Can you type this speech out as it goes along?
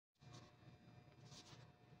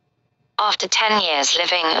After 10 years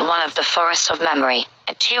living in one of the forests of memory,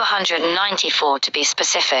 at 294 to be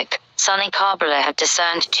specific, Sonny Karbala had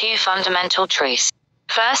discerned two fundamental truths.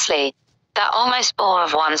 Firstly, that almost all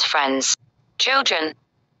of one's friends, children,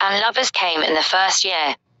 and lovers came in the first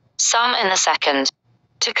year, some in the second,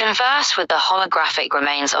 to converse with the holographic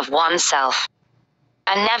remains of oneself,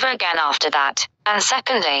 and never again after that. And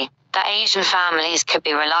secondly, that Asian families could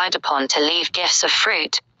be relied upon to leave gifts of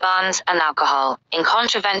fruit, buns, and alcohol, in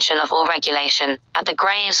contravention of all regulation, at the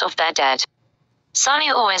graves of their dead. Sonny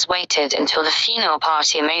always waited until the funeral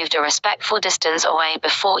party moved a respectful distance away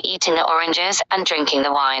before eating the oranges and drinking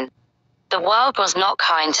the wine. The world was not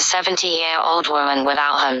kind to 70-year-old women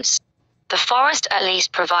without homes. The forest at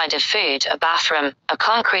least provided food, a bathroom, a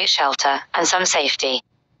concrete shelter, and some safety.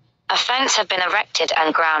 A fence had been erected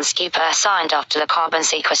and groundskeeper assigned after the carbon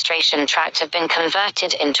sequestration tract had been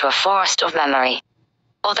converted into a forest of memory.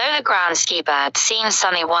 Although the groundskeeper had seen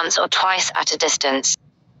Sonny once or twice at a distance,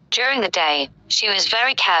 during the day, she was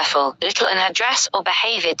very careful. Little in her dress or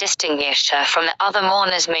behavior distinguished her from the other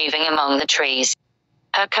mourners moving among the trees.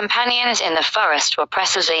 Her companions in the forest were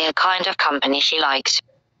precisely the kind of company she liked.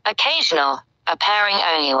 Occasional, appearing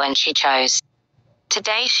only when she chose.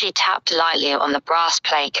 Today she tapped lightly on the brass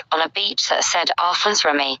plate on a beach that said Alphonse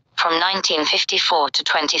Remy, from 1954 to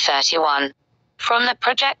 2031. From the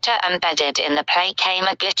projector embedded in the plate came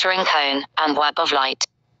a glittering cone and web of light.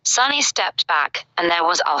 Sonny stepped back, and there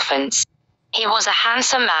was Alphonse. He was a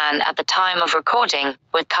handsome man at the time of recording,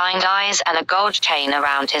 with kind eyes and a gold chain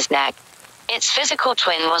around his neck. Its physical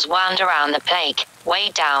twin was wound around the plate,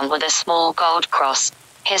 weighed down with a small gold cross.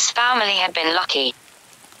 His family had been lucky.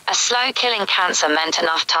 A slow-killing cancer meant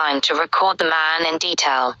enough time to record the man in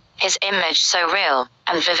detail, his image so real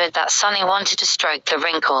and vivid that Sonny wanted to stroke the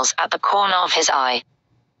wrinkles at the corner of his eye.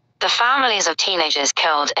 The families of teenagers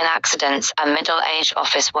killed in accidents and middle-aged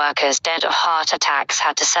office workers dead of heart attacks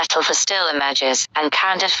had to settle for still images and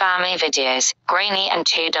candid family videos, grainy and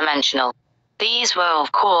two-dimensional. These were,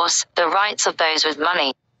 of course, the rights of those with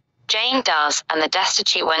money. Jane Does and the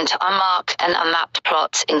destitute went to unmarked and unmapped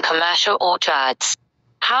plots in commercial orchards.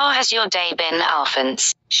 "How has your day been,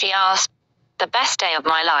 Alphonse?" she asked. "The best day of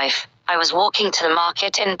my life. I was walking to the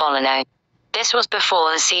market in Bologna. This was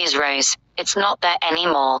before the seas rose. It's not there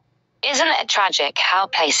anymore. Isn't it tragic how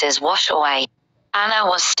places wash away?" Anna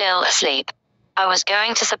was still asleep. I was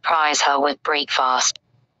going to surprise her with breakfast.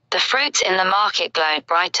 The fruits in the market glowed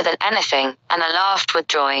brighter than anything, and I laughed with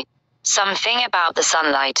joy. Something about the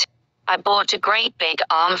sunlight. I bought a great big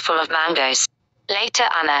armful of mangoes. Later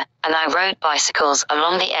Anna and I rode bicycles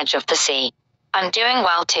along the edge of the sea. "I'm doing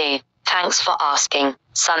well too, thanks for asking,"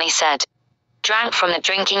 Sonny said. "Drank from the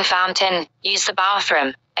drinking fountain, used the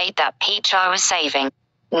bathroom, ate that peach I was saving.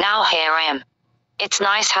 Now here I am. It's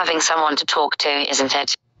nice having someone to talk to, isn't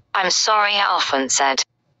it?" "I'm sorry," Alphonse said.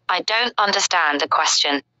 "I don't understand the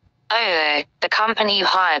question." "Oh, the company you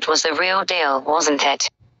hired was the real deal, wasn't it?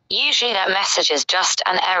 Usually that message is just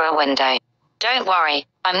an error window. Don't worry,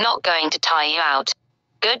 I'm not going to tire you out.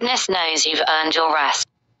 Goodness knows you've earned your rest.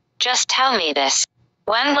 Just tell me this.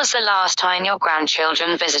 When was the last time your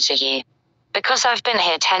grandchildren visited you? Because I've been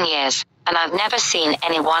here 10 years, and I've never seen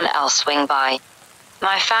anyone else swing by."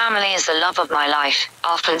 "My family is the love of my life,"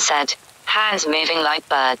 Alphonse said, hands moving like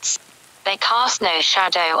birds. They cast no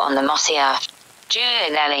shadow on the mossy earth.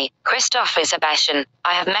 "Julia, Nelly, Christophe, Sebastian,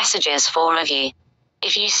 I have messages for all of you.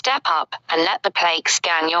 If you step up and let the plague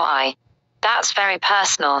scan your eye." "That's very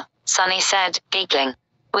personal," Sonny said, giggling.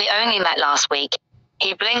 "We only met last week."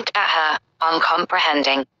 He blinked at her,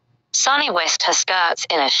 uncomprehending. Sonny whisked her skirts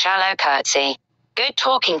in a shallow curtsy. "Good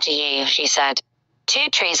talking to you," she said. 2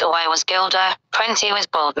 trees away was Gilda, 20 with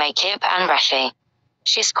bold makeup and Reshi.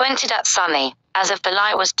 She squinted at Sonny, as if the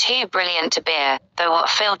light was too brilliant to bear, though what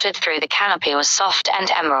filtered through the canopy was soft and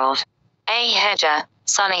emerald. "Hey Hedja,"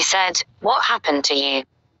 Sonny said, "what happened to you?"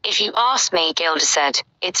 "If you ask me," Gilda said,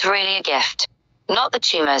 "it's really a gift. Not the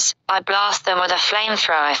tumors, I'd blast them with a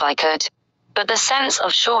flamethrower if I could. But the sense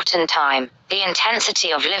of shortened time, the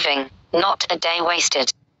intensity of living, not a day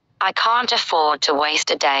wasted. I can't afford to waste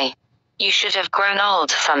a day." "You should have grown old,"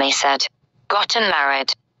 Sonny said. "Gotten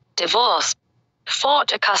married. Divorced.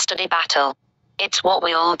 Fought a custody battle. It's what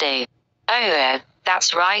we all do." "Oh,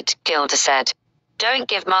 that's right," Gilda said. "Don't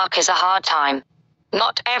give Marcus a hard time.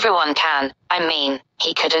 Not everyone can,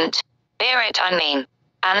 he couldn't. Bear it,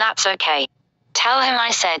 and that's okay. Tell him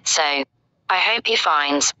I said so. I hope he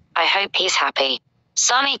finds, I hope he's happy."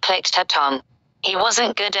 Sonny clicked her tongue. "He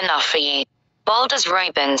wasn't good enough for you." Bold as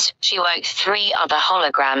Rubens, she woke 3 other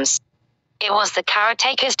holograms. It was the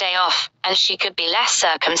caretaker's day off, and she could be less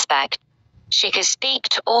circumspect. She could speak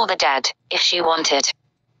to all the dead, if she wanted.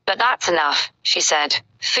 But that's enough, she said,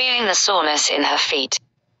 feeling the soreness in her feet.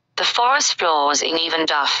 The forest floor was uneven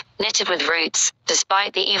duff, littered with roots,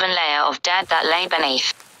 despite the even layer of dead that lay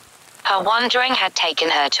beneath. Her wandering had taken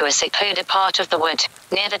her to a secluded part of the wood,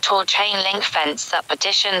 near the tall chain-link fence that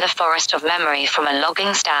partitioned the forest of memory from a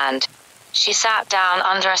logging stand. She sat down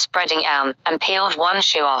under a spreading elm and peeled one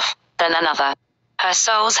shoe off, then another. Her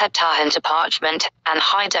soles had turned to parchment and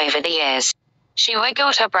hide over the years. She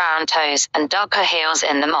wiggled her brown toes and dug her heels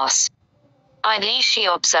in the moss. Idly she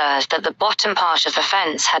observed that the bottom part of the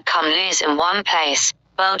fence had come loose in one place,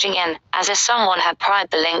 bulging in, as if someone had pried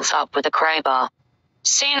the links up with a crowbar.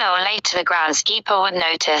 Sooner or later the groundskeeper would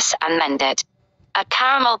notice and mend it. A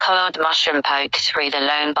caramel-colored mushroom poked through the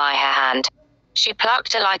loam by her hand. She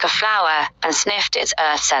plucked it like a flower and sniffed its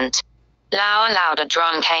earth scent. Louder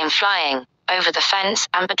drone came flying, over the fence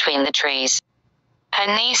and between the trees. Her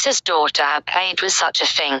niece's daughter had played with such a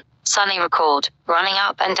thing, Sunny recalled, running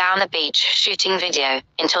up and down the beach shooting video,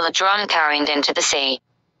 until the drone careened into the sea.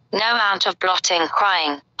 No amount of blotting,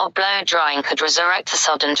 crying, or blow-drying could resurrect the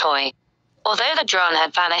sodden toy. Although the drone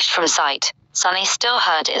had vanished from sight, Sunny still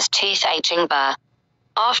heard its teeth-aching burr.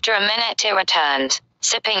 After a minute it returned,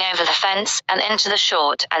 zipping over the fence and into the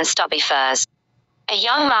short and stubby firs. A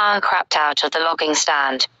young man crept out of the logging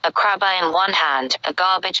stand, a crabber in one hand, a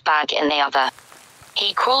garbage bag in the other.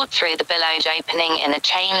 He crawled through the billowed opening in the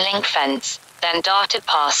chain-link fence, then darted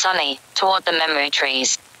past Sunny, toward the memory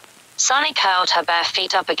trees. Sunny curled her bare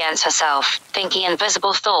feet up against herself, thinking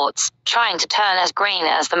invisible thoughts, trying to turn as green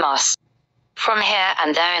as the moss. From here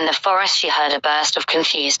and there in the forest she heard a burst of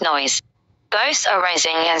confused noise. Ghosts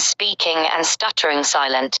arising and speaking and stuttering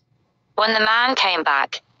silent. When the man came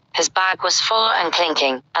back, his bag was full and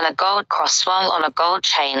clinking, and a gold cross swung on a gold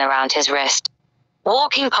chain around his wrist.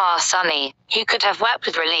 Walking past Sunny, who could have wept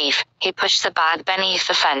with relief, he pushed the bag beneath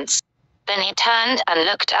the fence. Then he turned and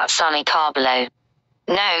looked at Sunny Carbelow.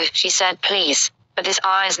 "No," she said, "please," but his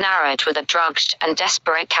eyes narrowed with a drugged and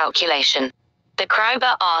desperate calculation. The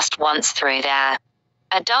crowbar asked once through the air.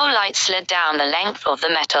 A dull light slid down the length of the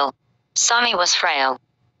metal. Sunny was frail.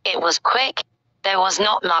 It was quick. There was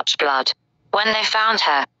not much blood. When they found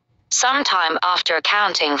her, sometime after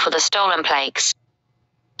accounting for the stolen plaques,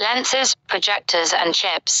 lenses, projectors and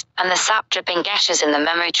chips, and the sap-dripping gashes in the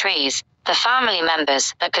memory trees, the family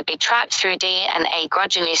members that could be tracked through DNA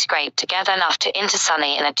grudgingly scraped together enough to enter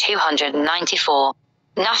Sunny in a 294.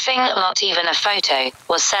 Nothing, not even a photo,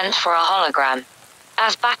 was sent for a hologram.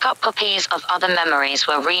 As backup copies of other memories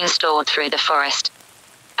were reinstalled through the forest,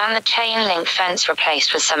 and the chain-link fence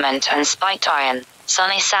replaced with cement and spiked iron,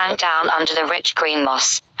 Sunny sank down under the rich green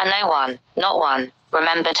moss, and no one, not one,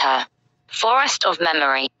 remembered her. Forest of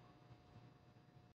Memory.